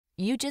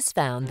You just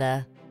found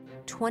the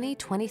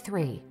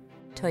 2023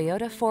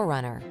 Toyota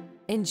 4Runner.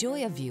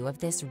 Enjoy a view of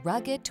this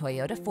rugged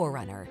Toyota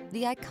 4Runner,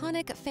 the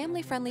iconic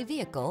family-friendly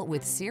vehicle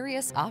with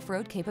serious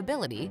off-road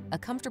capability, a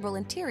comfortable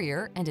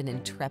interior, and an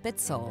intrepid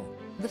soul.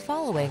 The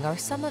following are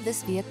some of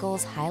this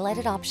vehicle's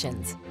highlighted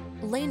options: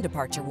 lane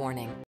departure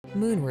warning,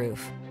 moonroof,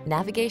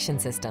 navigation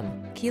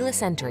system,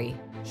 keyless entry,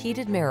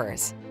 heated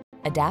mirrors,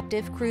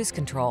 adaptive cruise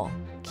control,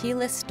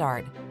 keyless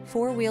start,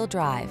 four-wheel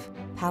drive,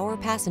 power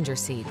passenger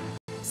seat,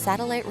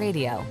 satellite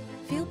radio.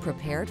 Feel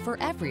prepared for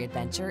every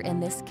adventure in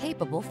this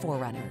capable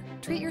 4Runner.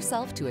 Treat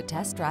yourself to a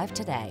test drive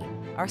today.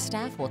 Our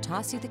staff will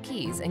toss you the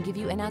keys and give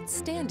you an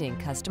outstanding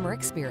customer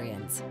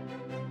experience.